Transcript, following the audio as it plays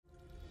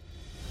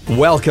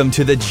Welcome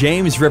to the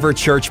James River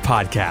Church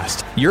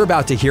podcast. You're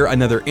about to hear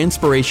another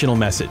inspirational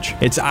message.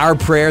 It's our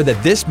prayer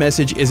that this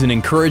message is an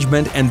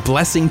encouragement and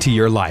blessing to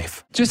your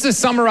life. Just to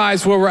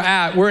summarize where we're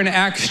at, we're in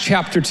Acts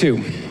chapter 2.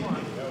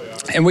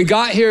 And we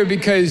got here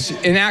because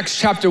in Acts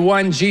chapter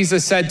 1,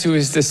 Jesus said to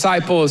his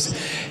disciples,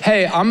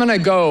 hey, I'm going to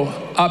go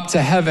up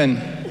to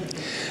heaven,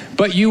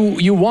 but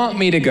you want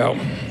me to go.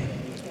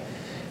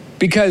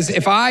 Because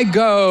if I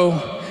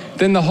go,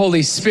 then the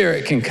Holy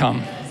Spirit can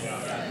come.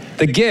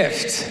 The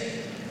gift,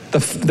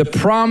 the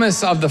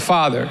promise of the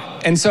Father.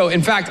 And so,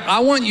 in fact,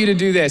 I want you to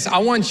do this. I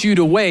want you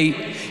to wait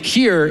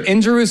here in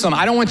Jerusalem.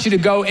 I don't want you to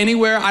go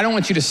anywhere. I don't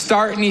want you to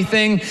start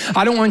anything.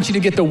 I don't want you to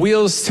get the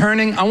wheels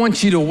turning. I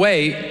want you to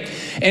wait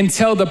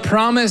until the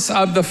promise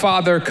of the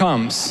Father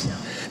comes.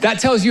 That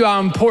tells you how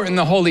important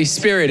the Holy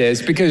Spirit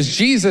is, because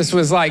Jesus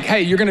was like,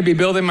 hey, you're gonna be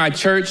building my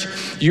church.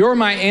 You're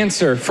my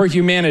answer for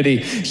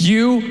humanity.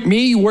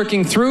 Me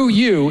working through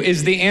you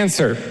is the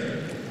answer.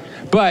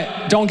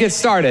 But don't get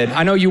started.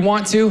 I know you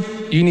want to,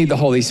 you need the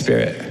Holy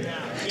Spirit.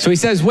 So he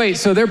says, wait,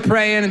 so they're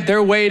praying,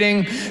 they're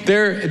waiting,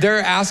 they're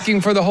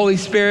asking for the Holy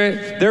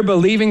Spirit, they're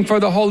believing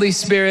for the Holy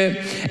Spirit,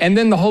 and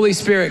then the Holy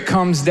Spirit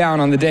comes down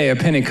on the day of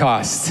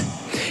Pentecost.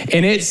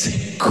 And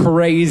it's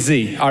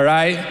crazy, all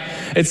right?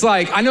 It's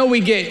like, I know we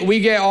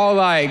get all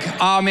like,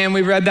 oh man,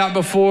 we've read that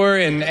before,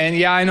 and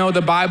yeah, I know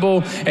the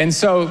Bible, and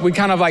so we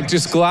kind of like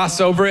just gloss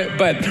over it,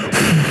 but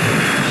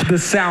the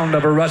sound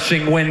of a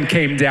rushing wind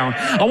came down.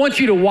 I want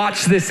you to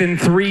watch this in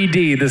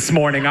 3D this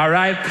morning, all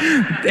right?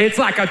 It's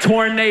like a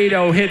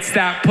tornado hits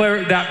that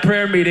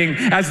prayer meeting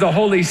as the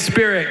Holy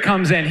Spirit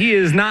comes in. He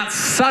is not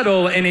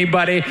subtle,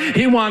 anybody.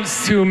 He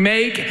wants to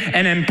make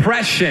an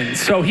impression.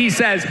 So he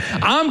says,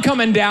 I'm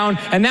coming down,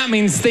 and that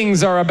means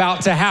things are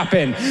about to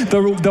happen.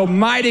 The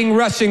mighty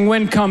rushing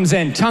wind comes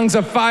in, tongues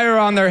of fire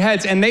on their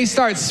heads, and they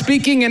start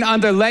speaking in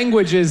other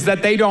languages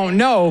that they don't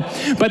know.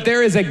 But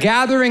there is a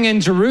gathering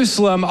in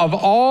Jerusalem of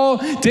all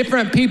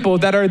different people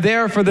that are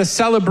there for the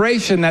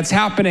celebration that's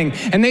happening.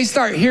 And they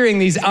start hearing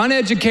these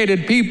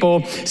uneducated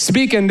people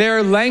speak in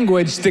their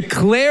language,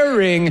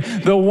 declaring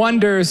the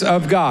wonders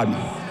of God.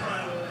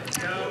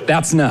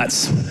 That's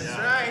nuts.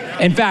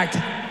 In fact,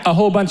 a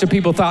whole bunch of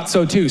people thought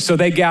so too. So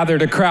they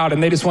gathered a crowd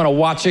and they just want to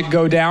watch it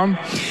go down.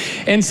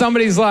 And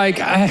somebody's like,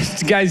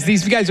 guys,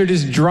 these guys are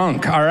just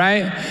drunk, all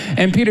right?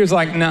 And Peter's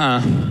like,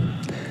 nah.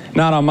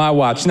 Not on my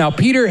watch. Now,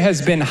 Peter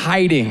has been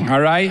hiding, all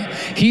right?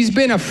 He's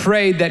been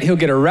afraid that he'll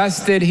get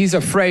arrested. He's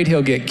afraid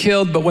he'll get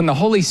killed. But when the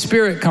Holy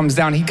Spirit comes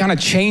down, he kind of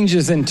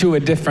changes into a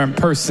different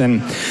person.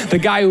 The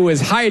guy who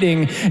is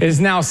hiding is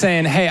now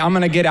saying, hey, I'm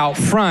going to get out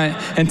front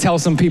and tell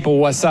some people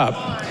what's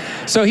up.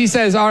 So he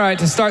says, all right,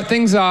 to start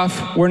things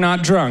off, we're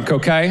not drunk,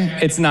 okay?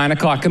 It's 9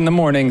 o'clock in the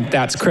morning.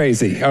 That's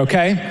crazy,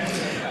 okay?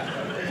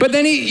 But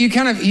then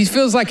he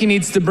feels like he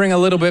needs to bring a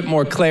little bit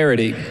more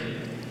clarity.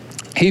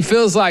 He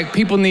feels like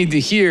people need to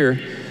hear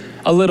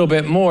a little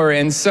bit more.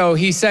 And so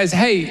he says,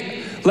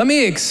 hey, let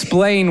me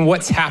explain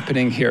what's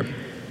happening here.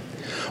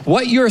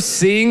 What you're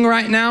seeing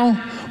right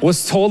now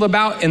was told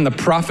about in the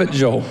prophet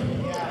Joel.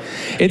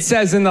 It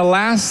says, in the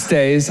last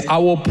days, I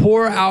will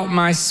pour out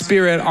my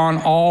spirit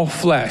on all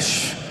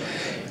flesh.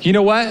 You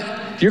know what?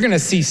 You're going to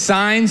see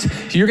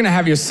signs. You're going to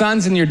have your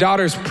sons and your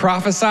daughters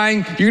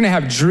prophesying. You're going to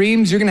have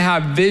dreams. You're going to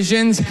have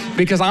visions,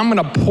 because I'm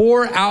going to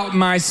pour out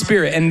my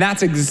spirit. And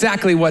that's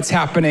exactly what's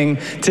happening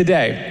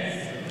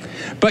today.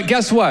 But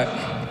guess what?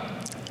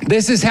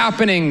 This is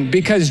happening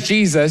because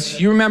Jesus,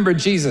 you remember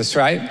Jesus,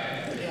 right?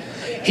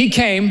 He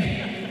came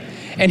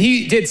and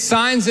he did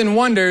signs and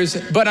wonders,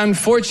 but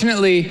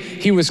unfortunately,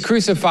 he was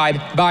crucified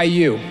by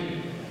you.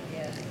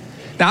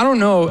 Now, I don't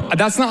know,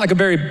 that's not like a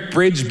very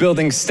bridge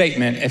building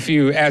statement. If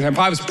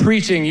I was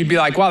preaching, you'd be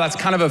like, wow, that's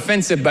kind of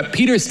offensive, but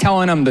Peter's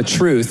telling them the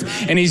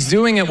truth, and he's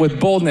doing it with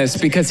boldness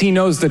because he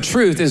knows the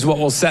truth is what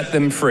will set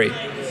them free.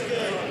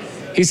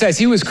 He says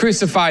he was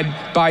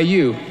crucified by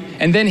you,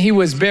 and then he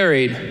was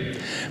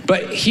buried,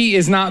 but he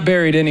is not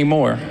buried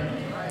anymore.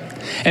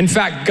 In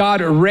fact,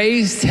 God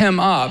raised him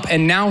up,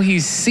 and now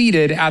he's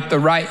seated at the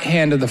right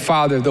hand of the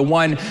Father, the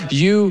one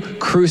you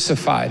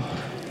crucified.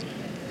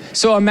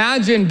 So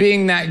imagine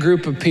being that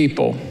group of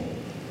people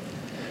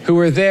who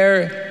are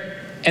there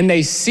and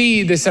they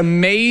see this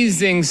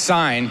amazing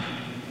sign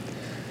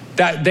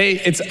that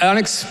it's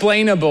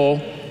unexplainable.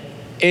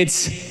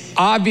 It's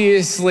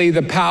obviously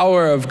the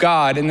power of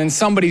God. And then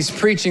somebody's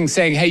preaching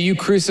saying, hey, you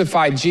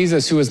crucified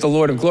Jesus, who is the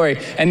Lord of glory.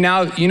 And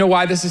now you know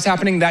why this is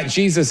happening? That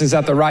Jesus is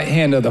at the right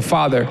hand of the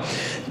Father.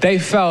 They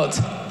felt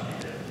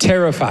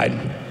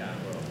terrified.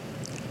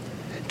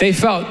 They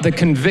felt the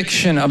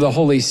conviction of the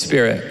Holy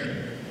Spirit.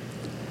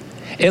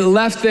 It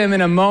left them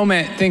in a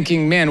moment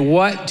thinking, man,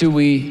 what do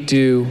we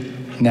do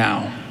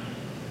now?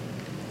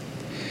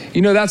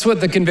 You know, that's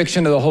what the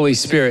conviction of the Holy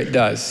Spirit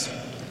does.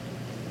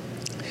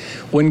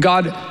 When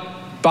God,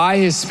 by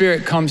his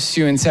Spirit, comes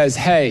to you and says,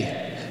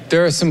 hey,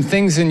 there are some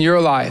things in your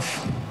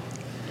life,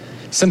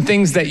 some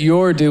things that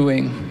you're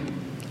doing,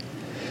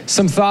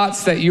 some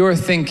thoughts that you're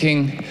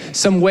thinking,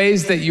 some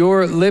ways that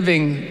you're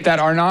living that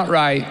are not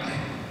right,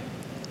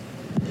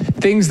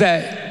 things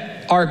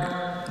that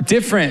are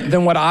different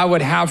than what I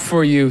would have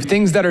for you,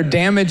 things that are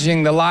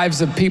damaging the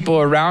lives of people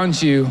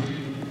around you,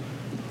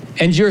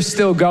 and you're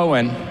still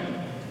going.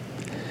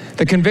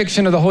 The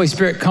conviction of the Holy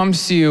Spirit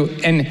comes to you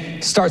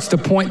and starts to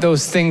point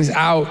those things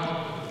out.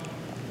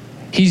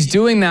 He's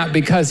doing that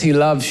because he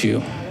loves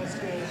you.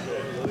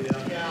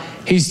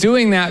 He's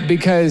doing that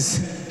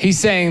because he's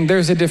saying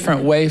there's a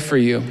different way for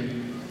you.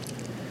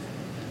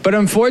 But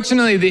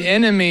unfortunately, the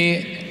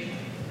enemy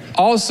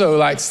also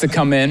likes to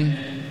come in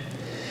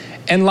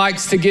and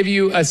likes to give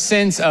you a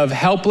sense of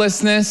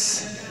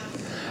helplessness,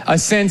 a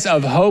sense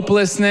of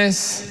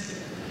hopelessness,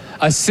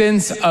 a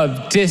sense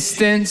of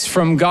distance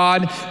from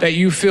God that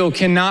you feel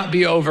cannot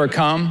be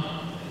overcome.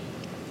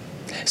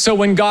 So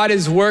when God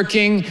is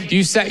working,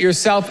 you set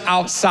yourself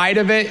outside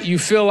of it. You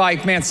feel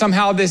like, man,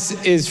 somehow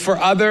this is for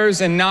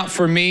others and not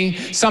for me.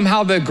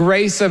 Somehow the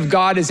grace of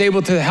God is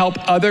able to help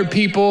other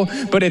people,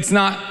 but it's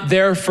not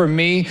there for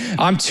me.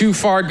 I'm too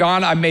far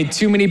gone. I've made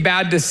too many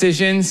bad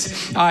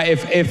decisions.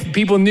 If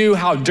people knew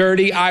how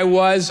dirty I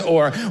was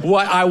or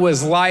what I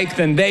was like,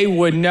 then they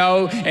would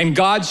know, and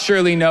God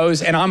surely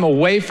knows, and I'm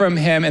away from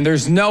him, and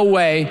there's no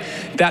way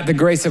that the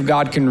grace of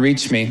God can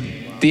reach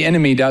me. The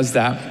enemy does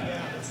that.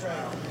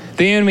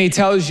 The enemy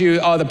tells you,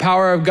 oh, the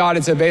power of God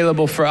is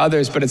available for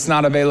others, but it's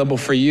not available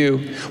for you.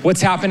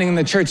 What's happening in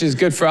the church is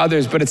good for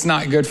others, but it's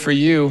not good for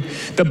you.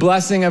 The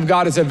blessing of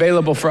God is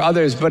available for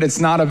others, but it's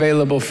not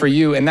available for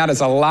you. And that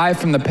is a lie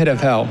from the pit of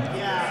hell.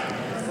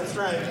 Yeah, that's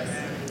right.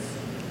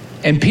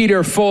 And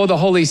Peter, full of the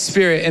Holy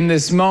Spirit, in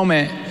this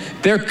moment,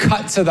 they're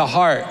cut to the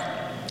heart.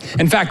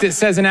 In fact, it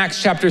says in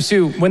Acts chapter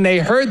 2, when they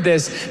heard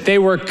this, they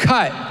were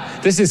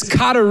cut. This is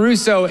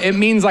kataruso. It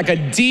means like a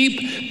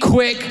deep,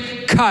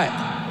 quick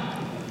cut.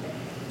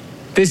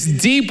 This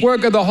deep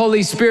work of the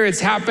Holy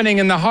Spirit's happening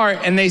in the heart.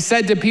 And they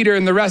said to Peter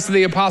and the rest of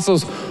the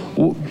apostles,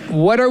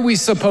 what are we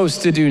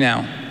supposed to do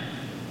now?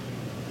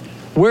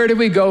 Where do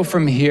we go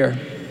from here?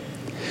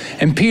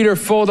 And Peter,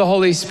 full of the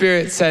Holy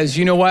Spirit, says,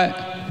 you know what?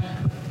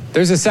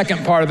 There's a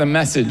second part of the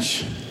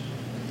message.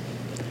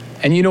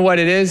 And you know what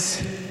it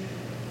is?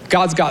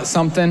 God's got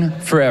something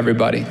for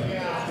everybody.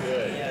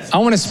 I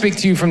want to speak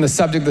to you from the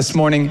subject this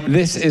morning.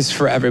 This is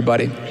for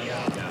everybody.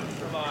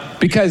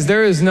 Because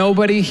there is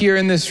nobody here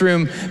in this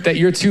room that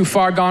you're too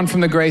far gone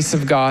from the grace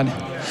of God.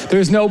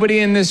 There's nobody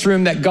in this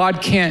room that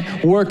God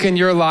can't work in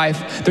your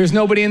life. There's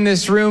nobody in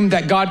this room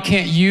that God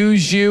can't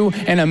use you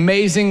in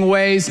amazing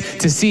ways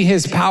to see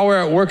his power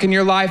at work in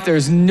your life.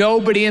 There's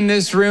nobody in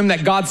this room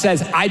that God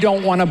says, I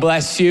don't want to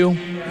bless you.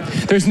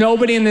 There's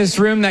nobody in this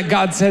room that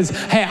God says,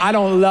 hey, I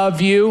don't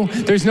love you.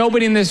 There's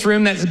nobody in this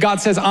room that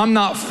God says, I'm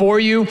not for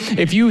you.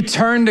 If you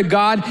turn to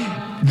God,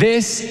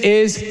 this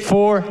is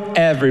for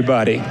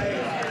everybody.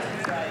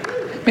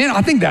 Man,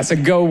 I think that's a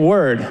go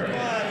word.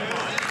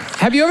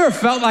 Have you ever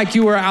felt like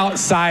you were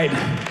outside?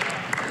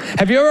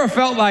 Have you ever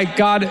felt like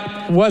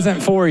God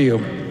wasn't for you?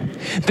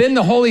 Then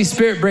the Holy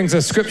Spirit brings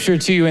a scripture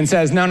to you and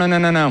says, no.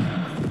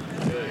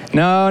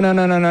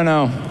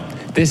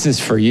 This is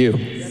for you.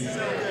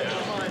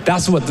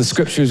 That's what the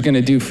scripture is going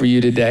to do for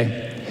you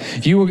today.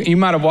 You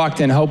might have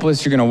walked in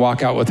hopeless. You're going to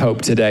walk out with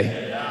hope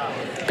today.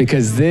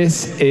 Because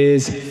this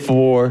is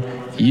for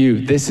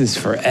you. This is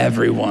for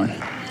everyone.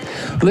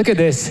 Look at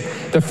this.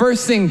 The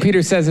first thing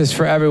Peter says is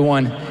for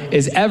everyone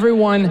is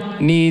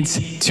everyone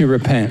needs to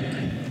repent.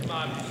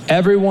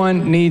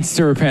 Everyone needs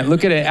to repent.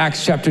 Look at it,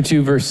 Acts chapter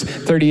 2, verse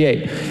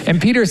 38.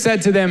 And Peter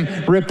said to them,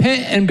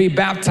 repent and be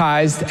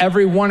baptized,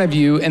 every one of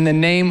you, in the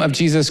name of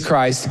Jesus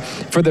Christ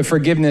for the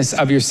forgiveness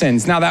of your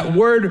sins. Now that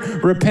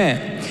word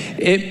repent,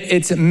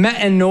 it's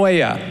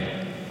metanoia.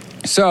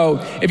 So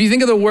if you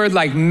think of the word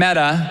like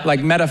meta,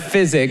 like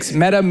metaphysics,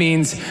 meta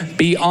means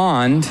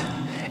beyond,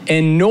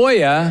 and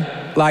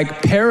noia,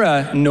 like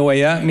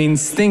paranoia,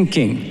 means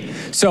thinking.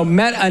 So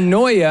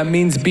metanoia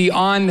means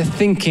beyond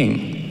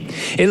thinking.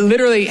 It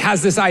literally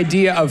has this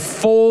idea of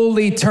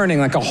fully turning,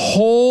 like a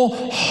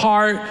whole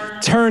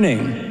heart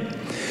turning.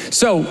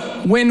 So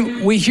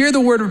when we hear the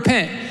word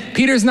repent,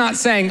 Peter's not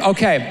saying,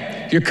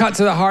 okay, you're cut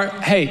to the heart.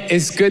 Hey,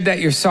 it's good that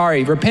you're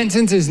sorry.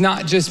 Repentance is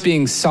not just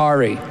being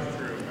sorry.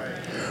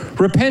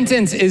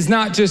 Repentance is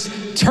not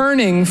just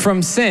turning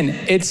from sin.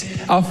 It's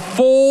a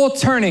full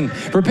turning.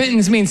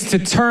 Repentance means to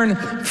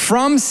turn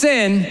from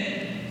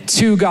sin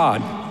to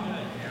God.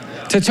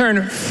 To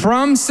turn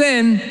from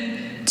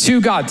sin to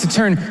God. To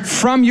turn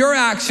from your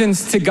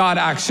actions to God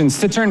actions.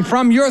 To turn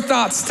from your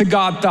thoughts to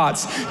God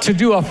thoughts. To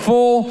do a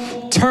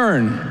full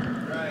turn.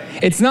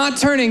 It's not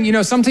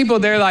turning, some people,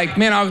 they're like,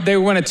 man, they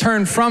want to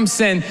turn from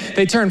sin.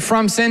 They turn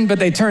from sin, but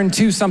they turn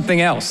to something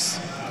else.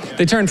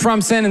 They turn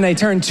from sin and they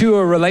turn to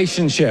a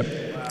relationship.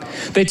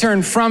 They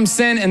turn from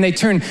sin and they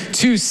turn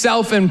to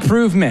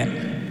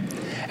self-improvement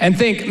and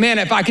think, man,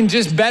 if I can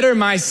just better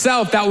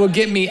myself, that will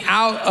get me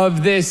out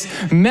of this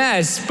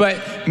mess. But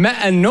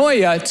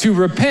metanoia, to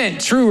repent,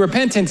 true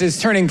repentance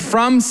is turning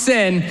from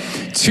sin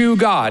to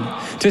God,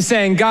 to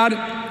saying, God,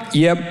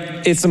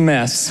 yep, it's a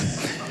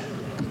mess.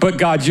 But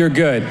God, you're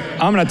good.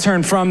 I'm going to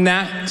turn from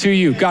that to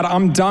you. God,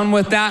 I'm done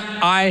with that.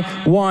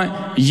 I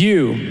want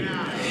you.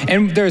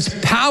 And there's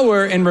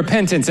power in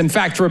repentance. In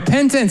fact,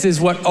 repentance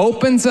is what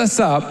opens us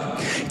up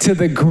to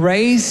the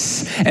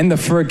grace and the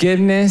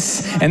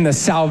forgiveness and the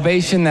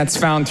salvation that's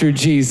found through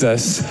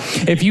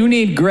Jesus. If you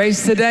need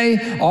grace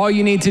today, all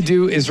you need to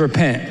do is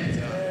repent.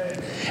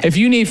 If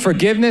you need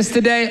forgiveness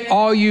today,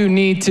 all you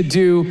need to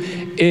do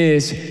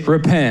is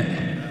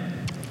repent.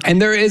 And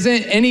there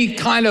isn't any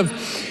kind of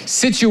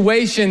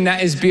situation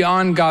that is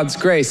beyond God's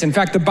grace. In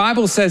fact, the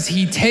Bible says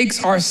he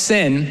takes our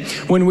sin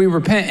when we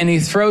repent and he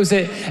throws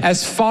it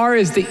as far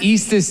as the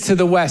east is to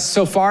the west,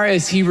 so far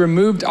as he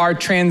removed our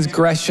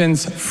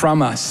transgressions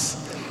from us.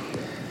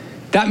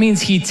 That means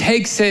he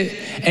takes it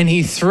and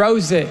he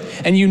throws it,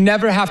 and you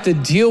never have to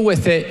deal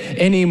with it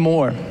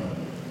anymore.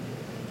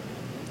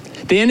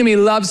 The enemy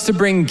loves to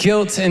bring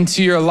guilt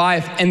into your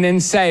life and then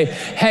say,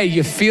 hey,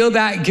 you feel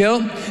that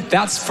guilt?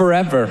 That's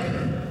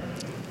forever.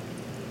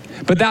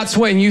 But that's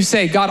when you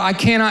say, God, I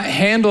cannot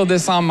handle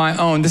this on my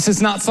own. This is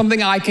not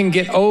something I can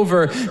get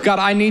over. God,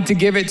 I need to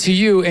give it to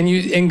you.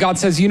 And God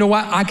says, you know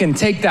what? I can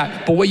take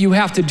that. But what you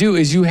have to do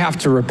is you have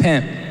to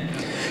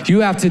repent.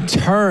 You have to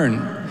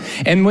turn.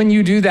 And when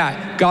you do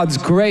that, God's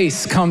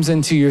grace comes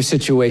into your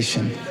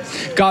situation.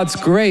 God's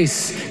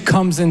grace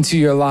comes into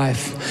your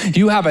life.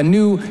 You have a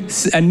new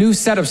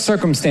set of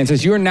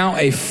circumstances. You're now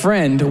a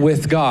friend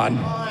with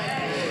God.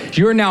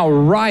 You're now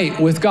right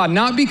with God,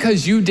 not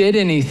because you did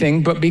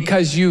anything, but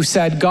because you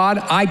said, God,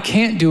 I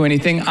can't do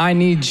anything. I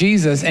need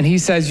Jesus. And he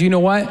says, you know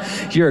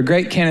what? You're a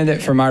great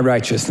candidate for my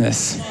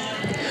righteousness.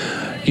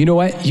 You know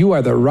what? You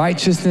are the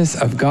righteousness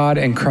of God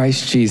in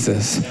Christ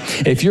Jesus.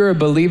 If you're a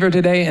believer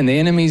today and the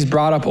enemy's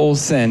brought up old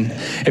sin,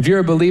 if you're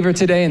a believer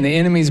today and the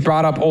enemy's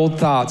brought up old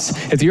thoughts,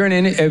 if you're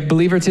a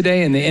believer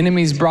today and the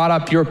enemy's brought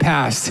up your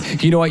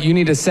past, you know what you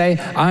need to say?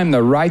 I'm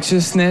the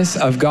righteousness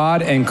of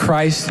God in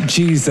Christ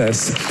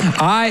Jesus.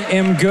 I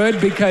am good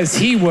because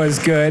he was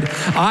good.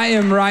 I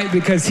am right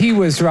because he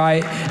was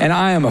right. And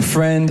I am a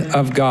friend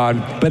of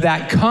God. But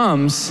that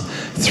comes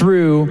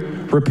through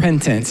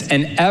repentance,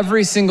 and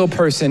every single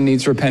person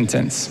needs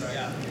repentance.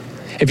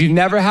 If you've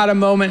never had a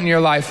moment in your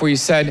life where you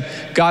said,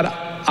 God,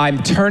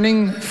 I'm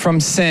turning from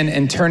sin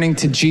and turning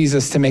to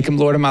Jesus to make him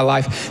Lord of my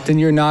life, then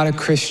you're not a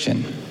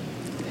Christian,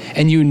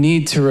 and you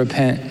need to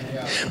repent.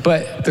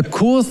 But the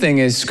cool thing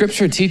is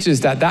Scripture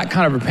teaches that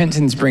kind of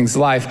repentance brings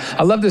life.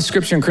 I love this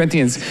scripture in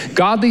Corinthians.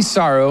 Godly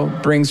sorrow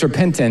brings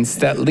repentance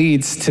that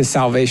leads to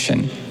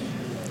salvation.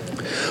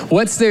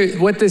 What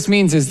this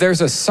means is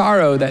there's a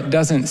sorrow that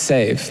doesn't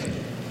save.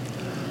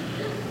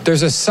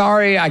 There's a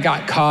sorry I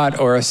got caught,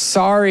 or a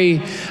sorry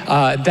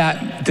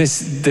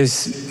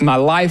that my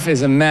life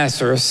is a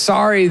mess, or a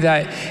sorry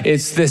that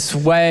it's this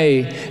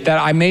way, that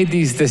I made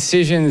these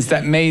decisions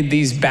that made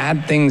these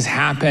bad things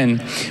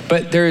happen.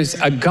 But there's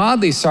a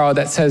godly sorrow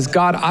that says,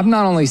 God, I've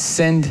not only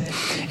sinned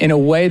in a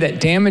way that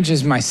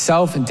damages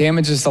myself and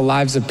damages the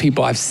lives of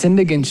people, I've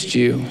sinned against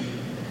you.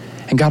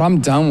 And God,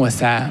 I'm done with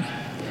that.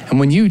 And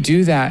when you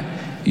do that,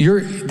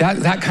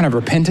 that kind of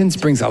repentance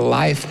brings a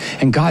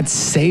life, and God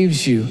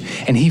saves you,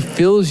 and he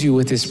fills you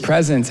with his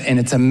presence. And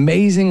it's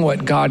amazing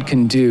what God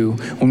can do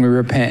when we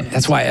repent.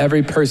 That's why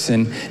every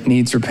person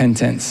needs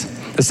repentance.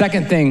 The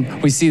second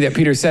thing we see that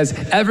Peter says,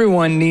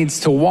 everyone needs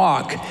to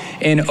walk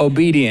in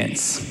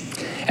obedience.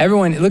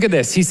 Everyone, look at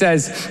this. He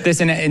says this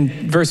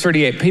in verse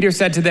 38. Peter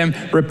said to them,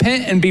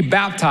 repent and be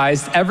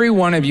baptized, every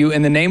one of you,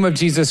 in the name of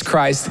Jesus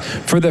Christ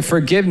for the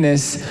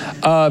forgiveness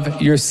of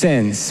your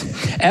sins.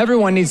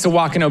 Everyone needs to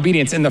walk in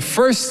obedience. And the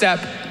first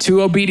step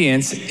to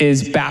obedience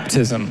is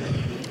baptism.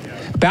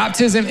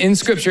 Baptism in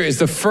Scripture is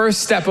the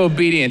first step of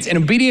obedience. And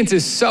obedience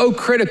is so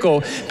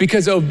critical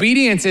because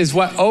obedience is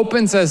what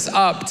opens us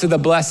up to the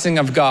blessing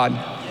of God.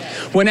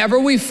 Whenever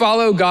we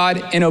follow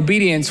God in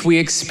obedience, we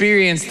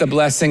experience the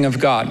blessing of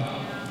God.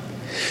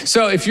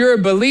 So if you're a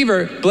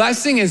believer,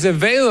 blessing is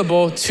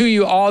available to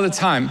you all the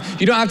time.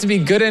 You don't have to be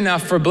good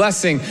enough for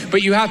blessing,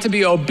 but you have to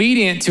be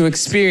obedient to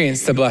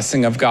experience the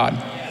blessing of God.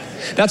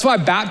 That's why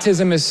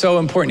baptism is so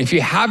important. If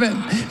you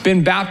haven't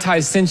been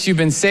baptized since you've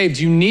been saved,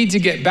 you need to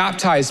get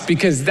baptized,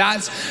 because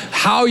that's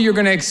how you're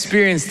going to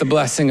experience the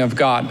blessing of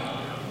God.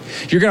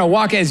 You're going to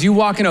walk, as you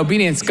walk in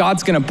obedience,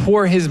 God's going to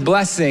pour his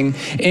blessing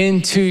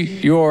into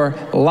your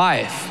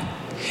life.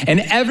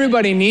 And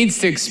everybody needs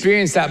to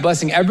experience that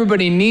blessing.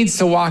 Everybody needs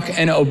to walk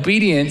in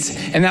obedience,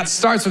 and that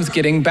starts with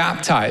getting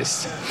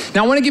baptized.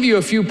 Now, I want to give you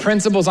a few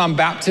principles on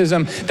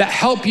baptism that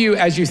help you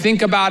as you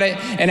think about it,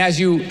 and as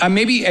you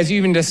maybe as you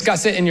even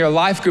discuss it in your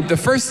life group. The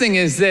first thing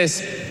is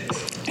this.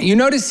 You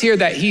notice here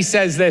that he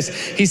says this.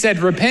 He said,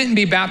 repent and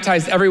be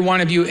baptized, every one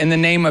of you, in the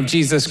name of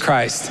Jesus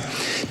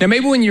Christ. Now,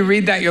 maybe when you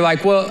read that, you're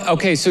like, well,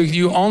 okay, so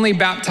you only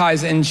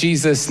baptize in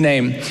Jesus'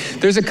 name.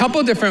 There's a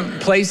couple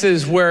different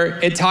places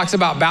where it talks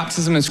about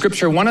baptism in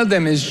Scripture. One of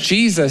them is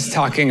Jesus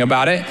talking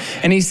about it.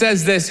 And he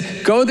says this,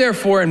 go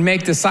therefore and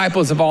make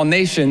disciples of all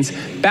nations,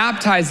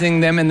 baptizing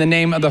them in the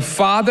name of the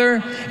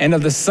Father and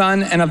of the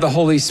Son and of the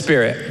Holy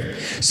Spirit.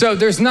 So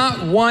there's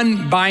not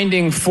one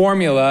binding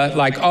formula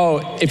like,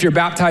 oh, if you're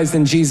baptized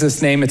in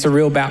Jesus' name, it's a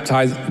real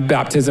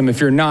baptism. If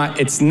you're not,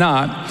 it's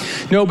not.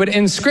 No, but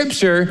in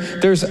Scripture,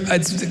 there's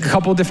a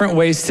couple different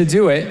ways to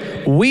do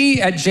it.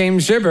 We at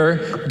James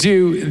River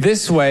do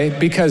this way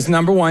because,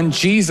 number one,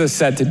 Jesus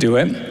said to do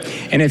it.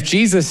 And if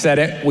Jesus said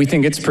it, we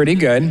think it's pretty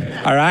good,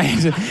 all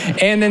right?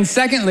 And then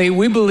secondly,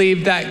 we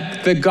believe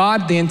that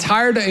the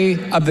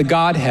entirety of the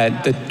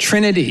Godhead, the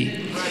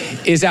Trinity,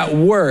 is at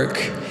work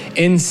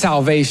in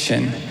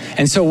salvation.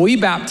 And so we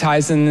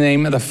baptize in the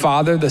name of the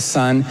Father, the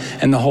Son,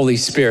 and the Holy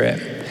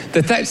Spirit.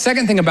 The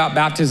second thing about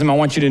baptism I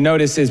want you to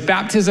notice is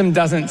baptism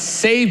doesn't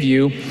save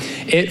you,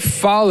 it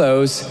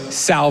follows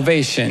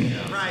salvation.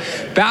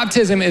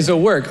 Baptism is a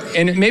work,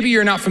 and maybe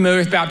you're not familiar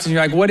with baptism.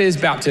 You're like, what is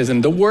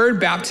baptism? The word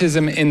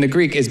baptism in the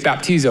Greek is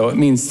baptizo. It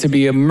means to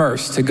be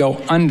immersed, to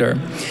go under.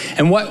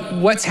 And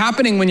what's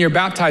happening when you're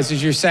baptized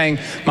is you're saying,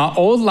 my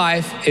old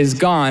life is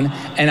gone,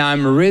 and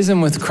I'm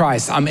risen with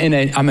Christ. I'm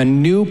a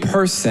new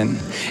person.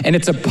 And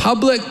it's a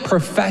public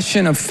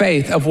profession of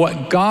faith of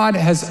what God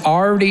has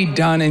already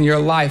done in your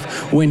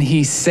life when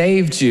he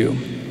saved you.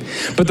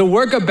 But the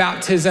work of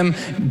baptism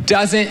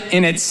doesn't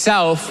in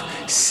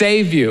itself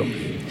save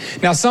you.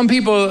 Now, some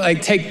people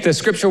take the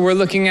scripture we're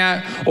looking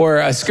at, or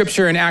a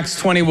scripture in Acts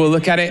 20, we'll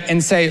look at it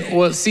and say,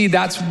 well, see,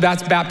 that's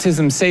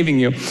baptism saving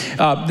you.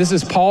 This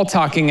is Paul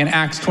talking in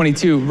Acts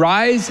 22.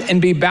 Rise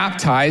and be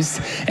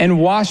baptized and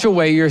wash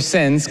away your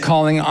sins,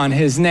 calling on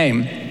his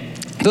name.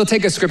 They'll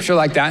take a scripture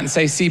like that and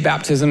say, see,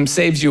 baptism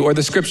saves you. Or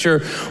the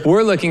scripture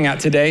we're looking at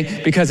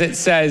today, because it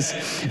says,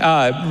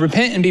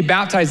 repent and be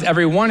baptized,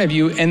 every one of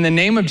you, in the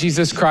name of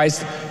Jesus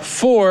Christ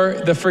for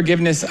the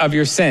forgiveness of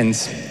your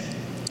sins.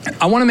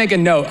 I want to make a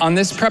note on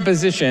this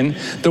preposition.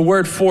 The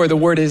word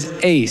is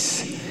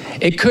eis.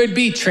 It could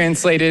be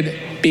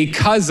translated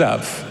because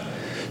of.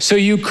 So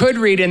you could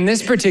read in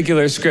this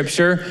particular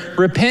scripture,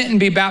 repent and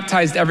be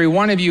baptized, every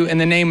one of you, in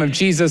the name of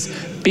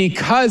Jesus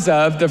because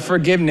of the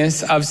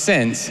forgiveness of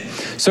sins.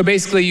 So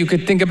basically you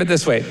could think of it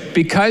this way.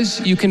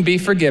 Because you can be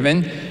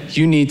forgiven,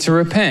 you need to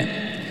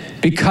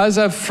repent. Because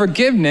of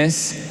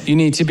forgiveness, you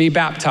need to be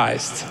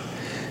baptized.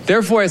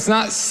 Therefore, it's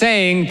not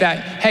saying that,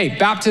 hey,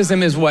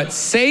 baptism is what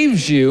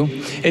saves you.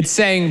 It's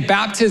saying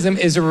baptism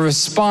is a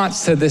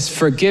response to this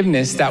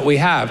forgiveness that we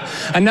have.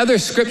 Another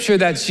scripture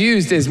that's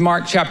used is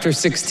Mark chapter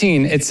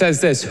 16. It says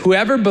this,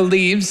 whoever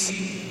believes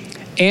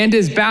and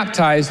is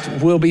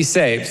baptized will be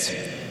saved.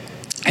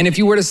 And if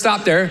you were to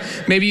stop there,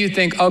 maybe you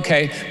think,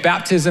 okay,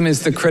 baptism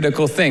is the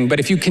critical thing. But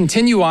if you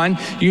continue on,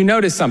 you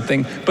notice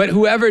something. But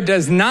whoever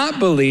does not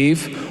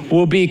believe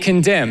will be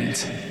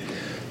condemned.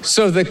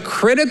 So the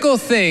critical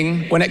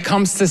thing when it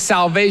comes to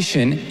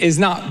salvation is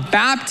not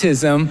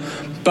baptism,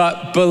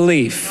 but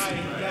belief.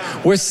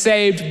 We're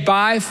saved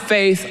by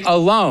faith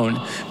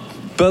alone.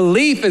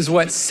 Belief is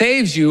what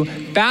saves you.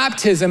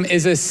 Baptism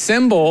is a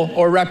symbol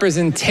or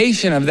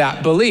representation of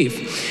that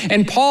belief.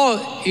 And Paul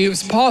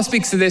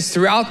speaks to this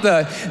throughout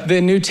the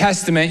New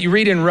Testament. You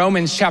read in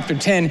Romans chapter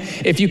 10,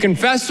 if you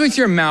confess with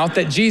your mouth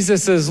that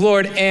Jesus is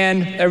Lord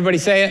and, everybody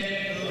say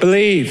it,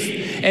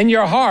 believe in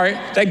your heart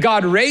that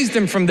God raised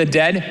him from the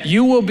dead,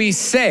 you will be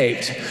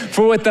saved.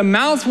 For with the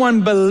mouth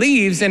one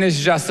believes and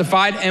is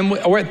justified,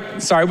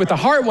 with the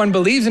heart one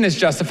believes and is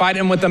justified,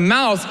 and with the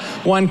mouth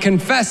one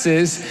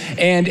confesses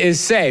and is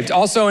saved.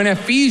 Also in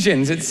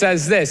Ephesians it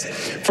says this,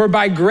 for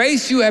by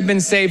grace you have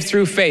been saved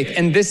through faith,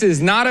 and this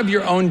is not of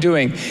your own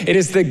doing. It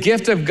is the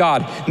gift of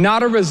God,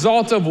 not a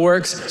result of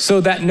works,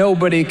 so that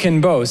nobody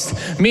can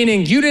boast.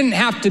 Meaning you didn't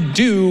have to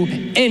do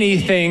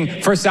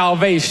anything for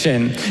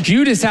salvation.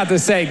 You just have to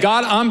say,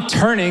 God, I'm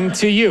turning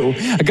to you.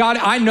 God,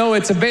 I know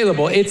it's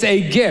available. It's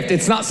a gift.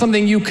 It's not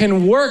something you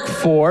can work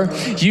for.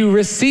 You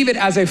receive it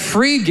as a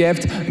free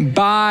gift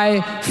by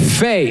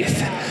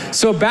faith.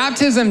 So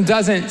baptism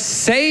doesn't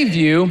save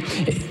you,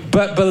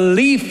 but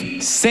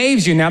belief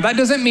saves you. Now, that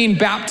doesn't mean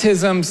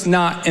baptism's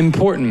not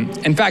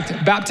important. In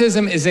fact,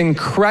 baptism is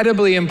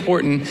incredibly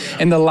important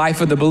in the life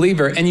of the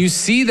believer. And you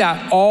see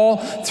that all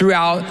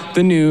throughout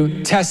the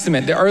New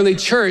Testament. The early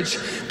church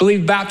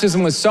believed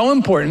baptism was so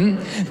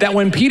important that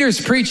when Peter's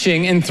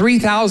preaching and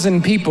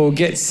 3,000 people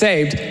get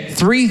saved,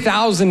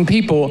 3,000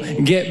 people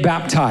get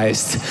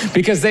baptized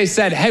because they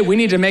said, hey, we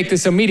need to make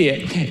this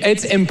immediate.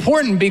 It's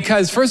important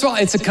because, first of all,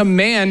 it's a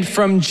command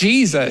from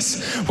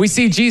Jesus. We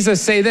see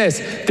Jesus say this,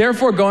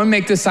 therefore go and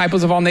make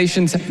disciples of all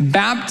nations,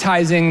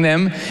 baptizing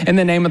them in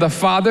the name of the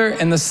Father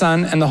and the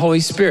Son and the Holy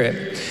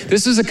Spirit.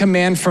 This is a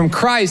command from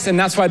Christ, and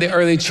that's why the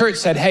early church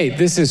said, hey,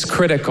 this is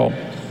critical.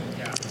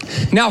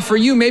 Now for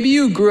you, maybe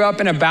you grew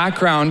up in a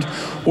background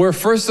where,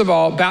 first of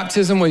all,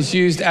 baptism was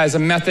used as a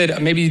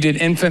method. Maybe you did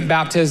infant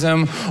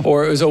baptism,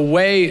 or it was a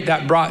way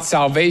that brought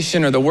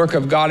salvation or the work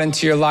of God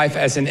into your life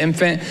as an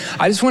infant.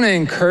 I just want to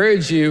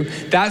encourage you,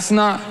 that's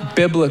not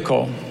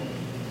biblical.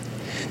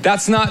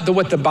 That's not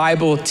what the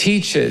Bible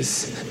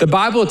teaches. The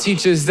Bible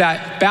teaches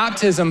that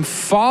baptism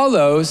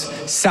follows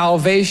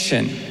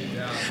salvation.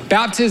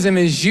 Baptism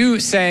is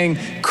you saying,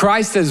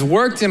 Christ has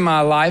worked in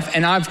my life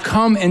and I've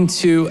come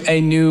into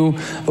a new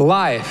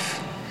life.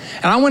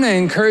 And I want to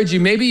encourage you,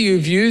 maybe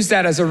you've used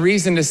that as a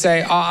reason to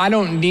say, oh, I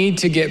don't need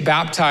to get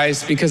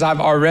baptized because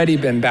I've already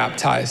been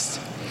baptized.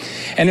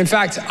 And in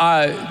fact,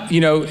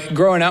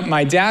 growing up,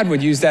 my dad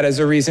would use that as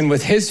a reason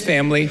with his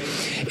family.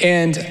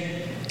 And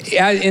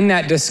in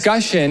that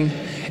discussion,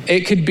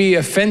 it could be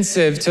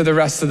offensive to the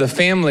rest of the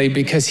family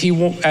because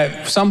he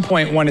at some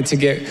point wanted to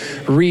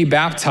get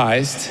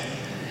re-baptized.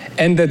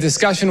 And the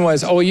discussion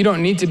was, oh, you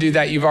don't need to do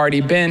that. You've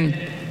already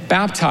been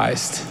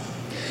baptized.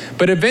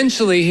 But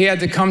eventually he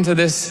had to come to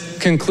this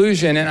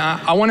conclusion, and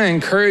I want to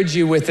encourage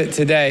you with it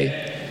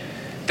today,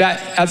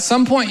 that at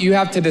some point you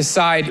have to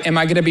decide, am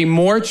I going to be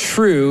more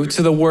true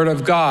to the Word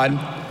of God,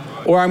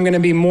 or I'm going to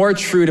be more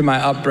true to my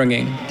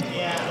upbringing?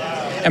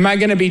 Am I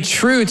going to be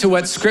true to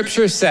what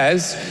Scripture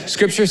says?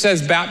 Scripture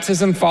says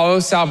baptism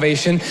follows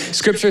salvation.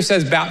 Scripture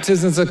says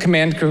baptism is a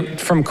command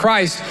from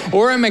Christ.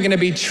 Or am I going to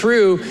be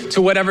true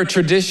to whatever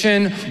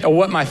tradition or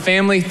what my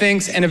family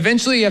thinks? And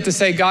eventually you have to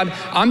say, God,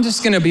 I'm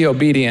just going to be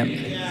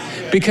obedient.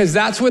 Because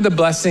that's where the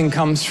blessing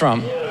comes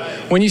from.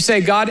 When you say,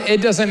 God, it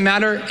doesn't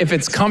matter if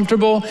it's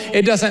comfortable.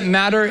 It doesn't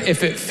matter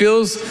if it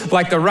feels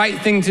like the right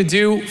thing to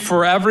do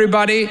for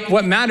everybody.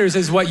 What matters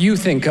is what you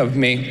think of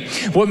me.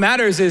 What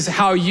matters is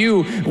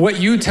what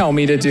you tell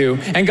me to do.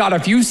 And God,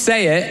 if you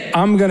say it,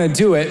 I'm going to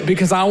do it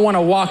because I want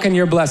to walk in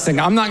your blessing.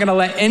 I'm not going to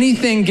let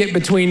anything get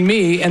between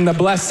me and the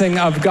blessing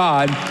of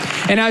God.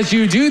 And as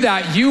you do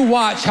that, you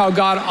watch how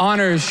God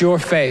honors your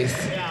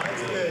faith.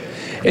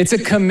 It's a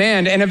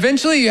command. And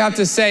eventually you have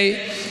to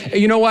say,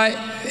 you know what?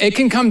 It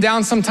can come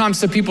down sometimes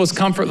to people's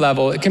comfort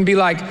level. It can be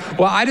like,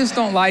 well, I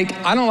don't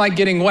like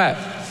getting wet.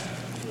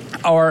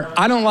 Or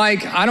I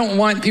don't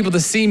want people to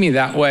see me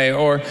that way,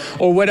 or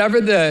whatever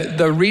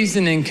the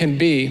reasoning can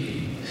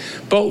be.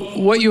 But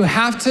what you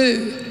have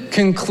to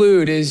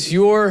conclude is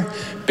you're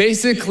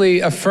basically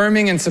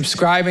affirming and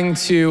subscribing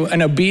to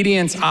an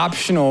obedience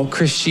optional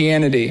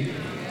Christianity.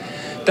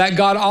 That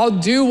God, I'll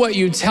do what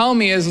you tell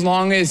me as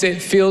long as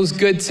it feels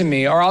good to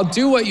me, or I'll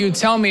do what you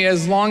tell me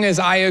as long as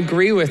I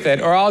agree with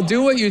it, or I'll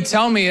do what you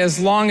tell me as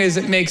long as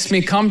it makes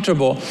me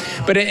comfortable.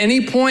 But at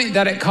any point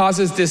that it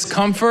causes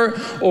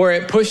discomfort or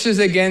it pushes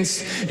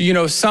against,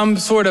 some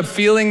sort of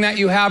feeling that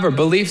you have or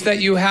belief that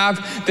you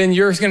have, then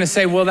you're going to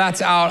say, well,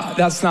 that's out.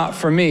 That's not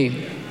for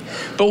me.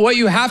 But what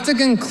you have to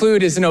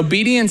conclude is an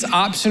obedience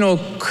optional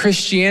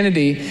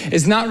Christianity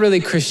is not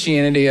really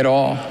Christianity at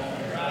all.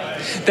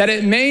 That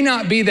it may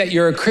not be that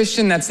you're a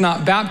Christian that's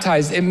not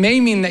baptized. It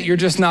may mean that you're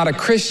just not a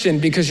Christian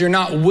because you're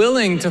not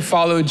willing to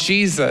follow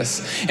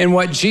Jesus and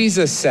what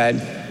Jesus said.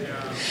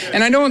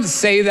 And I don't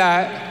say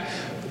that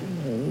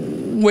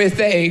with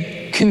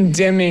a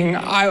condemning.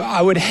 I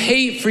would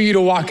hate for you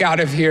to walk out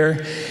of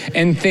here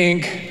and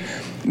think,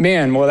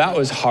 man, well, that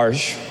was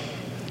harsh.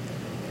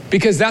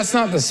 Because that's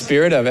not the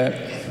spirit of it.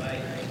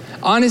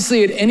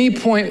 Honestly, at any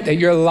point that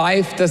your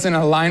life doesn't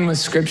align with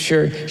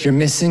Scripture, you're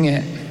missing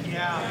it.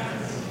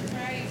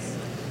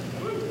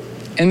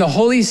 And the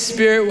Holy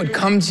Spirit would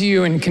come to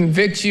you and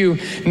convict you,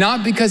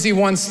 not because he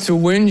wants to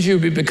wound you,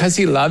 but because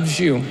he loves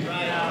you.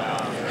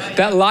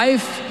 That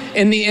life,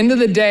 in the end of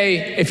the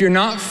day, if you're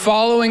not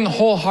following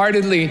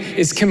wholeheartedly,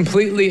 is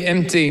completely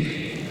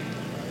empty.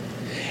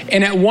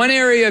 And at one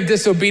area of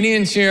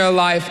disobedience in your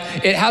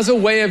life, it has a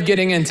way of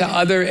getting into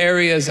other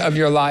areas of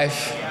your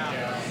life.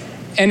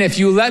 And if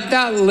you let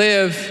that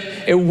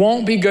live, it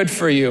won't be good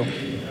for you.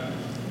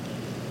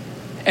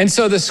 And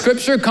so the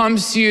Scripture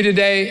comes to you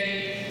today.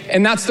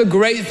 And that's the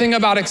great thing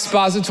about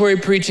expository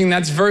preaching.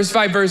 That's verse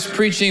by verse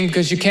preaching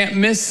because you can't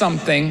miss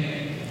something.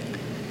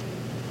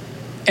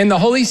 And the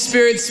Holy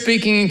Spirit's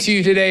speaking to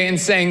you today and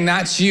saying,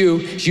 that's you.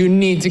 You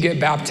need to get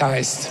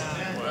baptized.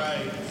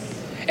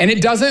 And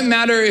it doesn't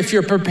matter if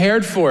you're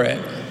prepared for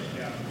it.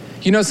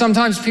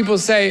 Sometimes people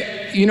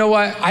say, you know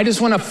what? I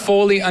just want to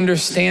fully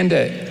understand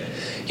it.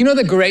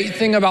 The great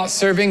thing about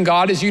serving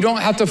God is you don't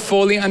have to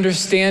fully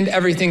understand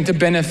everything to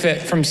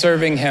benefit from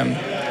serving him.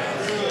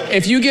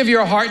 If you give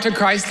your heart to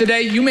Christ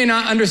today, you may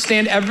not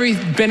understand every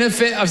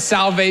benefit of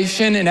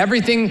salvation and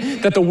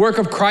everything that the work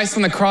of Christ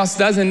on the cross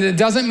does. And it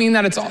doesn't mean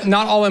that it's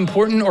not all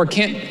important or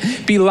can't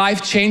be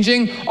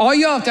life-changing. All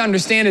you have to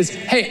understand is,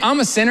 hey,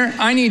 I'm a sinner.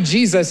 I need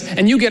Jesus.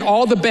 And you get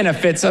all the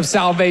benefits of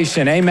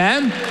salvation.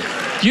 Amen?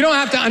 You don't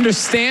have to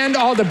understand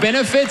all the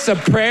benefits of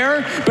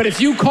prayer, but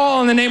if you call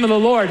on the name of the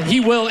Lord, he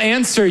will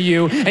answer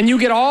you. And you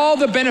get all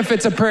the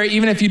benefits of prayer,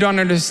 even if you don't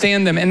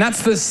understand them. And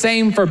that's the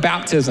same for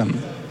baptism.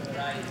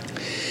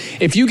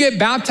 If you get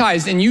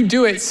baptized and you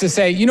do it to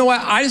say, you know what,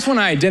 I just want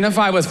to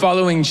identify with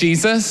following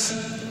Jesus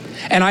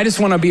and I just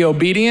want to be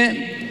obedient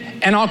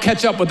and I'll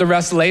catch up with the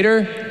rest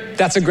later,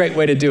 that's a great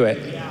way to do it.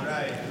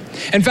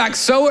 In fact,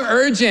 so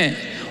urgent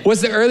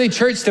was the early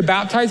church to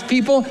baptize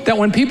people that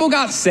when people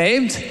got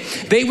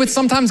saved, they would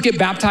sometimes get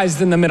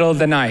baptized in the middle of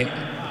the night.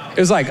 It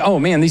was like, oh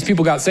man, these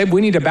people got saved.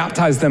 We need to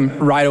baptize them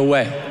right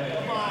away.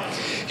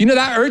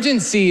 That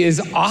urgency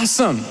is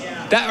awesome.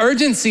 That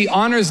urgency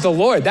honors the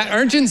Lord. That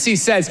urgency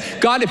says,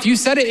 God, if you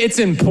said it, it's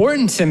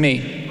important to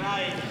me.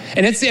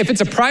 And if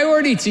it's a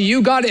priority to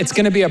you, God, it's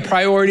going to be a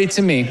priority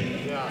to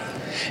me.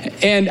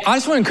 And I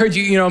just want to encourage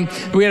you,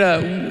 we had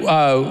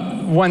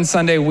one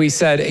Sunday we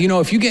said,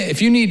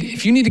 if you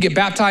need to get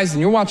baptized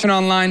and you're watching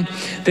online,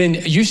 then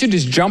you should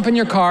just jump in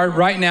your car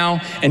right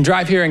now and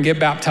drive here and get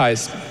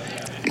baptized.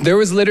 There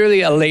was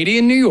literally a lady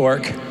in New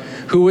York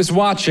who was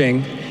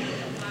watching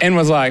and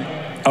was like,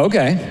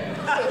 okay,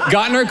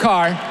 got in her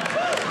car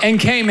and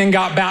came and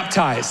got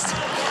baptized.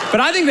 But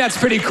I think that's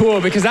pretty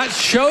cool because that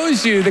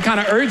shows you the kind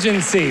of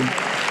urgency.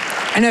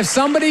 And if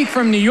somebody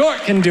from New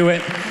York can do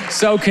it,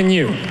 so can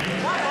you.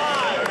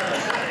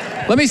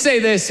 Let me say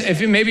this, if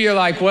maybe you're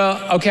like,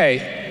 well,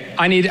 okay,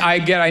 I need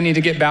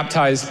to get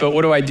baptized, but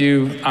what do I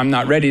do? I'm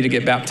not ready to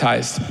get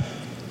baptized.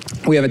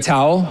 We have a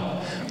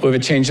towel, we have a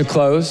change of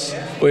clothes,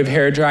 we have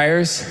hair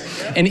dryers,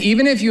 and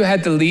even if you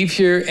had to leave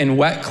here in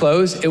wet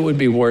clothes, it would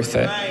be worth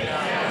it.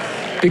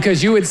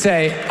 Because you would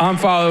say, I'm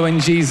following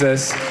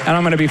Jesus, and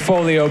I'm gonna be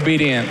fully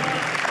obedient.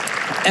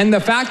 And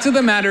the fact of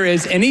the matter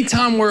is,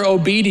 anytime we're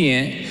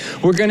obedient,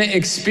 we're gonna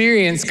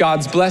experience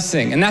God's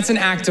blessing. And that's an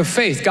act of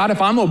faith. God,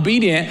 if I'm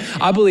obedient,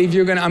 I believe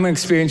I'm gonna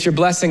experience your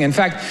blessing. In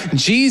fact,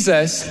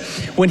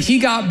 Jesus, when he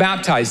got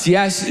baptized,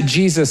 yes,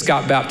 Jesus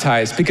got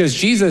baptized because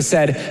Jesus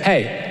said,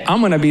 hey,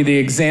 I'm gonna be the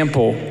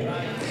example.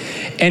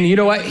 And you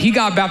know what? He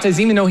got baptized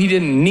even though he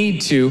didn't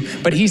need to,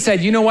 but he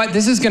said, you know what?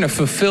 This is gonna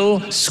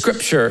fulfill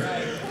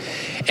scripture.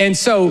 And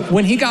so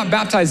when he got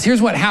baptized, here's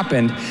what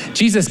happened.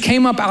 Jesus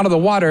came up out of the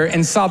water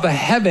and saw the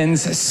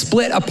heavens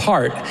split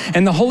apart,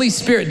 and the Holy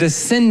Spirit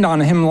descend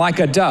on him like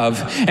a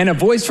dove. And a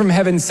voice from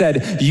heaven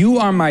said, you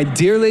are my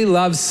dearly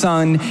loved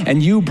son,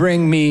 and you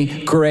bring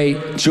me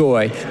great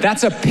joy.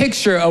 That's a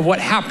picture of what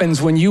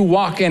happens when you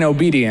walk in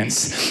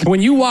obedience.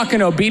 When you walk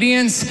in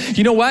obedience,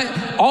 you know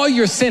what? All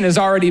your sin has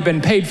already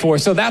been paid for,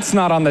 so that's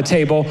not on the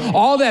table.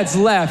 All that's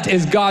left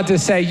is God to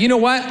say, you know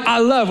what? I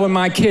love when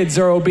my kids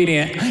are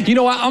obedient. You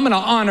know what? I'm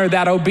gonna honor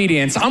that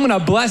obedience. I'm gonna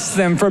bless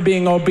them for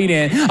being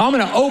obedient. I'm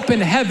gonna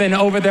open heaven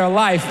over their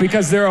life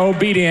because they're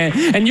obedient.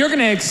 And you're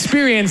gonna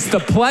experience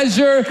the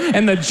pleasure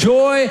and the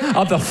joy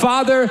of the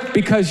Father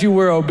because you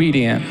were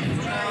obedient.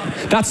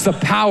 That's the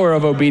power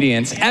of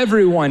obedience.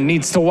 Everyone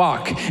needs to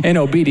walk in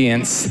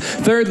obedience.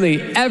 Thirdly,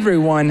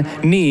 everyone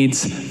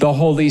needs the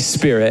Holy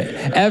Spirit.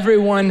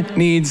 Everyone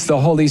needs the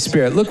Holy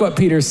Spirit. Look what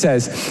Peter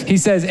says. He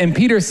says, and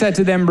Peter said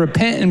to them,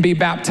 repent and be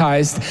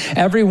baptized,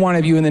 every one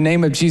of you, in the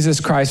name of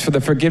Jesus Christ for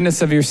the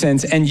forgiveness of your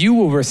sins, and you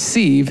will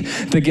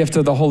receive the gift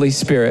of the Holy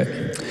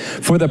Spirit.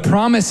 For the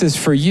promise is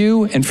for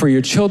you and for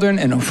your children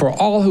and for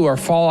all who are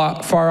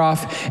far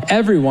off,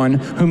 everyone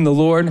whom the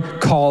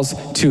Lord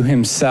calls to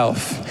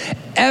himself.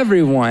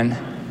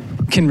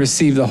 Everyone can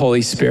receive the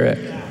Holy Spirit.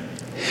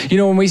 You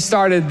know, when we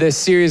started this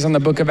series on the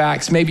book of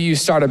Acts, maybe you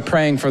started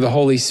praying for the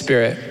Holy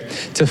Spirit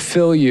to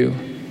fill you.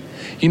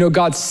 You know,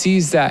 God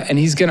sees that and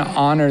he's gonna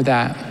honor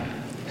that.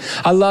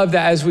 I love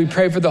that as we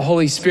pray for the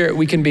Holy Spirit,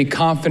 we can be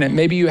confident.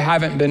 Maybe you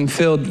haven't been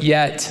filled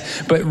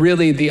yet, but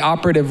really the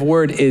operative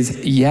word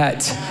is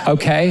yet,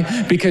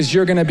 okay? Because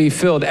you're gonna be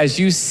filled. As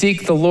you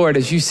seek the Lord,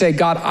 as you say,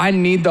 God, I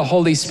need the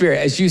Holy Spirit.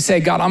 As you say,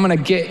 God, I'm gonna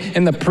get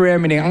in the prayer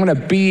meeting. I'm gonna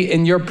be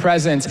in your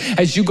presence.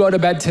 As you go to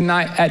bed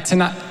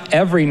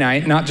every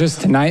night, not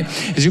just tonight,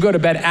 as you go to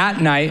bed at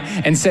night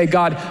and say,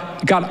 God,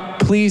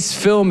 please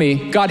fill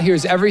me. God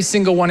hears every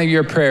single one of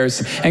your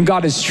prayers, and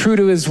God is true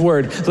to his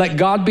word. Let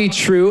God be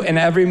true and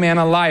every man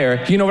a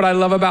liar. You know what I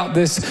love about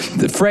this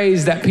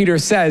phrase that Peter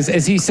says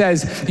is he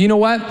says, you know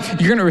what?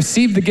 You're going to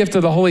receive the gift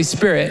of the Holy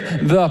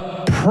Spirit, the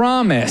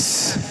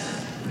promise.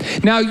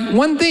 Now,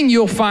 one thing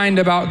you'll find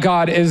about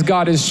God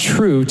is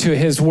true to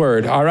his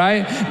word, all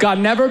right? God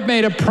never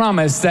made a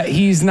promise that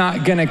he's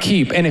not gonna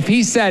keep. And if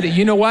he said,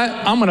 you know what,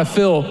 I'm gonna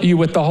fill you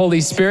with the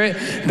Holy Spirit,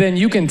 then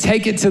you can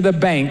take it to the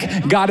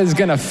bank. God is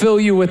gonna fill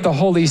you with the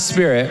Holy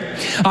Spirit.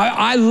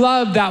 I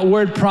love that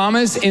word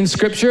promise in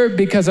scripture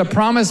because a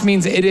promise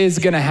means it is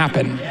gonna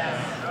happen.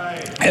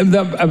 And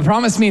a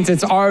promise means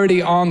it's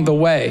already on the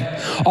way.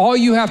 All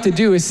you have to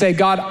do is say,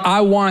 God,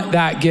 I want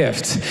that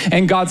gift.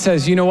 And God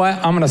says, you know what?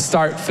 I'm gonna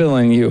start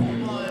filling you.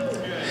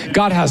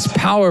 God has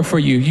power for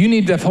you. You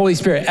need the Holy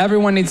Spirit.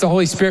 Everyone needs the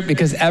Holy Spirit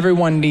because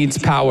everyone needs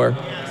power.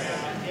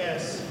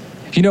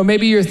 You know,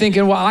 maybe you're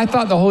thinking, well, I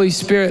thought the Holy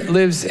Spirit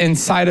lives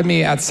inside of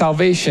me at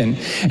salvation.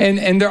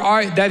 And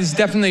that is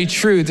definitely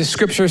true. The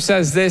scripture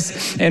says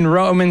this in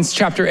Romans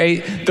chapter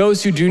 8,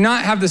 those who do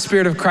not have the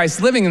Spirit of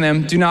Christ living in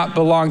them do not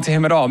belong to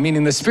him at all,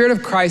 meaning the Spirit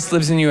of Christ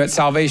lives in you at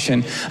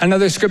salvation.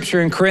 Another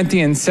scripture in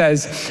Corinthians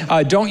says,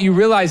 don't you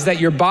realize that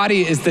your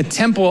body is the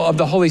temple of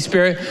the Holy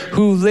Spirit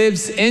who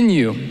lives in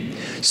you?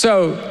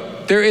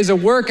 So there is a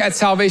work at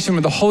salvation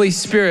where the Holy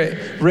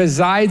Spirit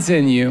resides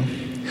in you.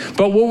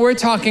 But what we're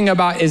talking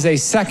about is a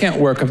second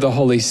work of the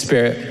Holy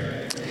Spirit.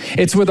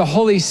 It's where the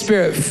Holy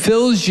Spirit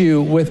fills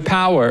you with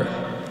power.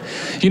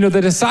 You know,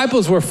 the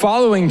disciples were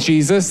following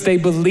Jesus. They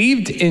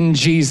believed in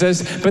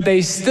Jesus, but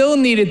they still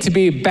needed to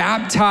be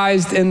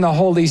baptized in the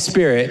Holy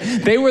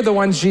Spirit. They were the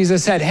ones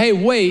Jesus said, hey,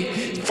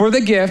 wait for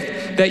the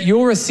gift that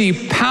you'll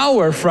receive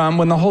power from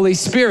when the Holy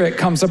Spirit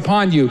comes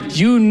upon you.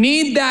 You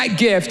need that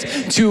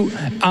gift to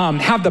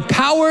have the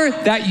power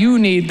that you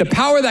need, the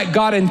power that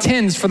God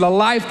intends for the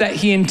life that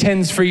he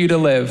intends for you to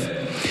live.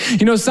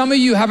 You know, some of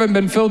you haven't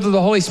been filled with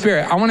the Holy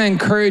Spirit. I want to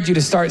encourage you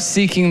to start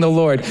seeking the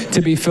Lord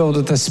to be filled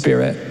with the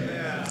Spirit.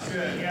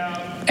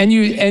 And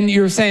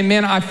you're saying,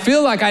 man, I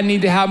feel like I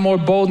need to have more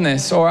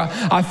boldness, or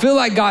I feel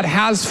like God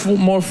has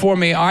more for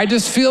me. Or I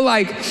just feel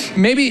like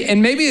maybe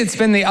it's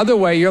been the other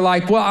way. You're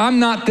like, well, I'm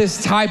not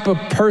this type of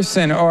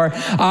person, or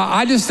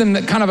I just am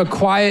kind of a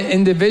quiet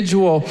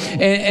individual.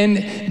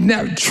 And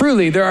now,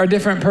 truly, there are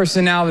different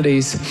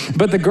personalities.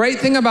 But the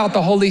great thing about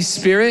the Holy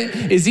Spirit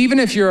is even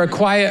if you're a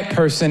quiet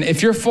person,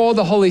 if you're full of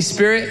the Holy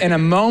Spirit in a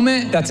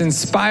moment that's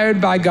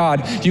inspired by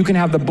God, you can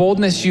have the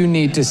boldness you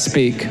need to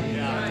speak.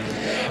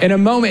 In a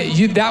moment,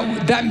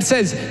 that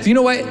says, you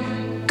know what?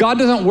 God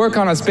doesn't work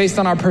on us based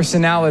on our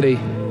personality.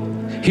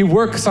 He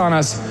works on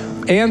us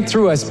and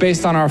through us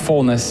based on our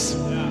fullness.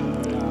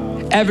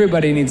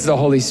 Everybody needs the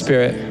Holy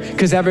Spirit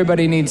because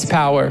everybody needs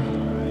power.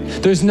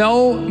 There's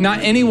not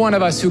any one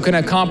of us who can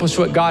accomplish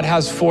what God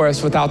has for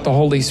us without the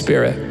Holy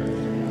Spirit.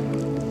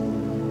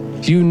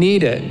 You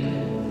need it.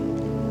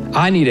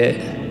 I need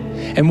it.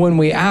 And when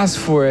we ask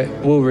for it,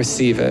 we'll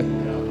receive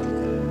it.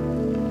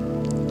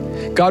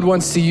 God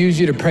wants to use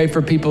you to pray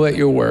for people at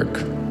your work.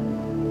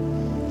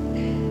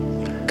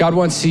 God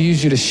wants to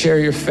use you to share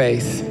your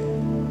faith.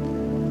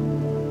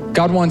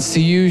 God wants to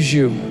use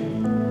you.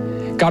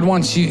 God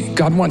wants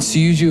to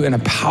use you in a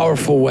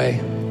powerful way,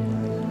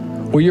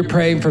 where you're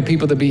praying for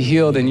people to be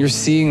healed and you're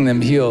seeing them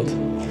healed.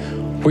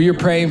 Where you're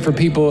praying for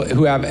people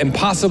who have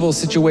impossible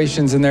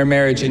situations in their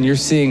marriage and you're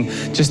seeing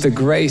just a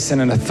grace and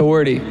an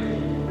authority.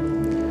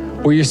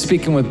 Where you're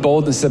speaking with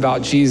boldness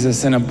about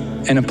Jesus in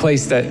a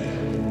place that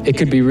it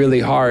could be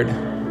really hard.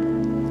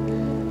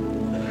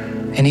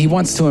 And he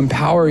wants to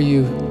empower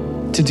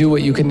you to do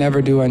what you could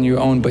never do on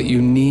your own, but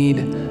you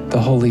need the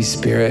Holy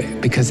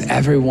Spirit because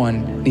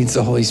everyone needs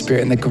the Holy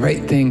Spirit. And the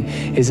great thing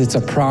is it's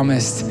a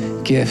promised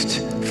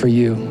gift for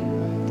you.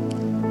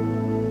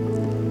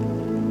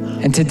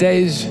 And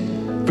today's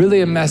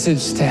really a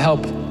message to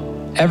help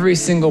every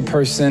single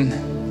person.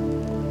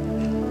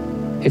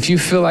 If you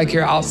feel like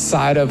you're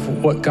outside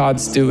of what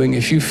God's doing,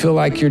 if you feel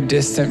like you're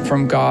distant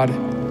from God,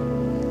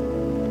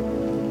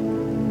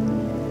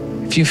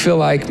 if you feel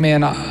like,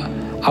 man,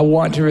 I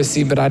want to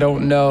receive, but I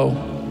don't know,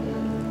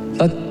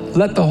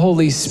 let the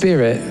Holy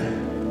Spirit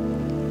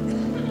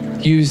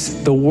use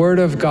the Word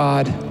of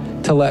God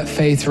to let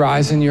faith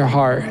rise in your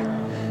heart,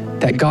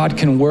 that God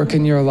can work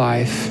in your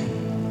life.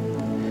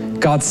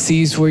 God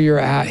sees where you're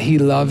at. He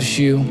loves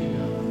you.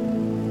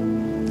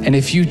 And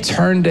if you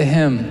turn to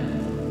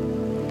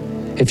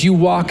Him, if you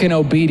walk in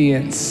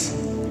obedience,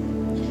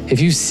 if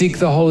you seek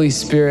the Holy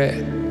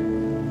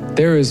Spirit,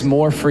 there is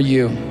more for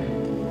you.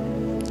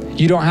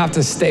 You don't have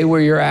to stay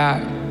where you're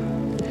at.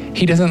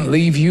 He doesn't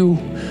leave you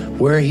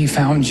where He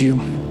found you.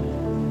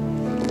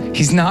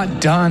 He's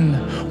not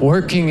done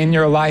working in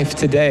your life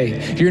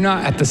today. You're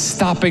not at the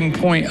stopping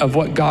point of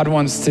what God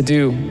wants to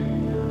do.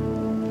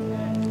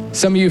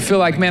 Some of you feel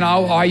like, man,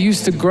 I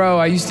used to grow.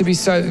 I used to be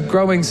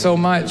growing so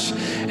much.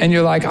 And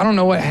you're like, I don't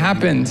know what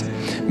happened.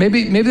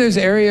 Maybe there's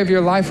an area of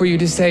your life where you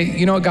just say,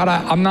 you know what, God,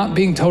 I'm not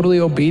being totally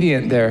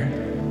obedient there.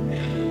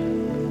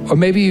 Or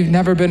maybe you've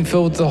never been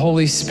filled with the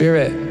Holy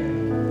Spirit.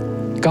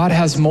 God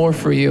has more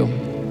for you.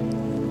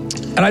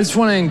 And I just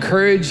want to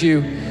encourage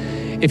you,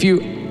 if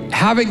you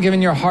haven't given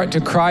your heart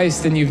to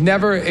Christ and you've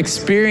never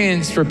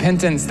experienced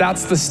repentance,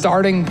 that's the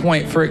starting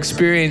point for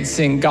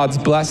experiencing God's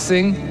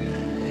blessing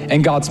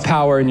and God's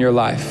power in your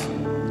life.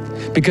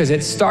 Because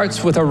it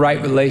starts with a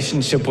right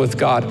relationship with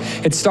God.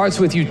 It starts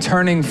with you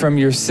turning from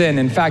your sin.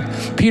 In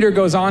fact, Peter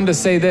goes on to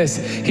say this.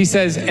 He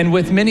says, and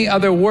with many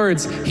other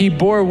words, he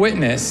bore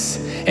witness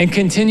and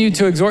continued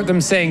to exhort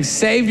them, saying,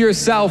 save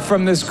yourself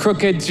from this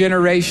crooked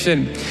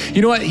generation.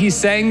 You know what he's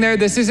saying there?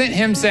 This isn't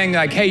him saying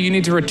like, hey, you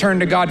need to return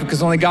to God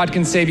because only God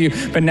can save you,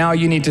 but now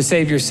you need to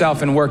save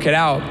yourself and work it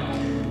out.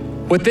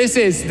 What this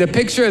is, the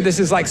picture of this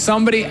is like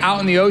somebody out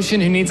in the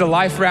ocean who needs a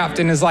life raft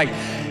and is like,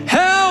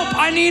 help,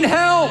 I need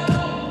help.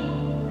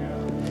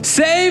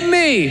 Save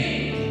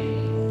me.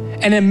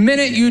 And the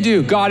minute you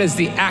do, God is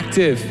the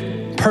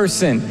active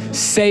person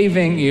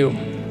saving you.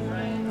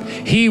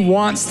 He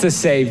wants to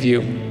save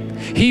you.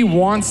 He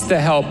wants to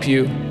help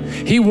you.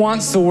 He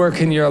wants to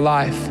work in your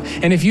life.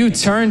 And if you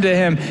turn to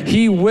Him,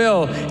 He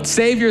will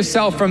save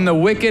yourself from the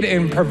wicked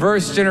and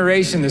perverse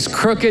generation, this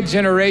crooked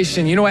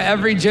generation. You know what?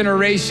 Every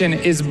generation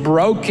is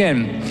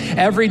broken.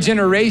 Every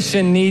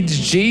generation needs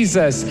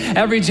Jesus.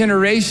 Every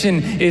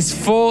generation is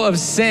full of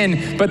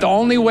sin. But the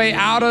only way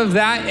out of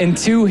that and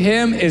to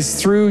Him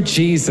is through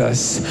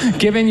Jesus.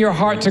 Giving your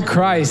heart to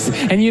Christ.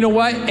 And you know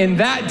what? In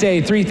that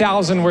day,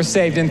 3,000 were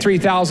saved and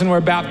 3,000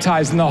 were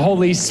baptized and the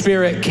Holy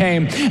Spirit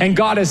came. And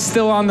God is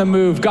still on the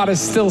move. God is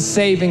still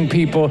saving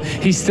people.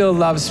 He still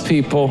loves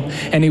people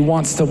and He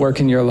wants to work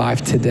in your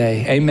life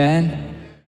today. Amen.